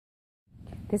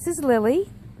This is Lily.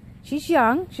 She's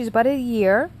young. She's about a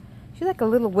year. She's like a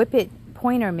little Whippet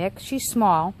Pointer mix. She's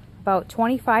small, about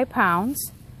 25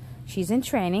 pounds. She's in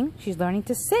training. She's learning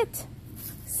to sit.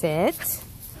 Sit.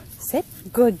 Sit.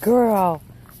 Good girl.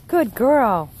 Good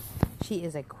girl. She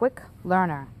is a quick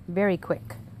learner. Very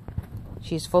quick.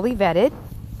 She's fully vetted.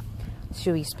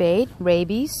 She'll be spayed,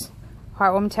 rabies,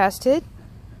 heartworm tested,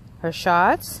 her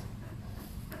shots.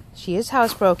 She is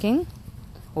housebroken.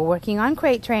 We're working on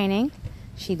crate training.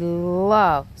 She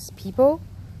loves people.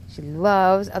 She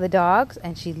loves other dogs.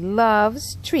 And she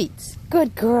loves treats.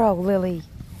 Good girl, Lily.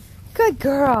 Good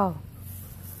girl.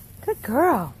 Good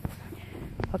girl.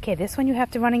 Okay, this one you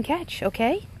have to run and catch,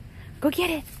 okay? Go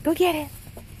get it. Go get it.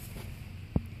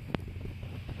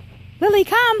 Lily,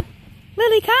 come.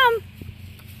 Lily, come.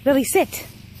 Lily, sit.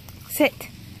 Sit.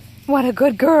 What a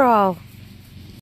good girl.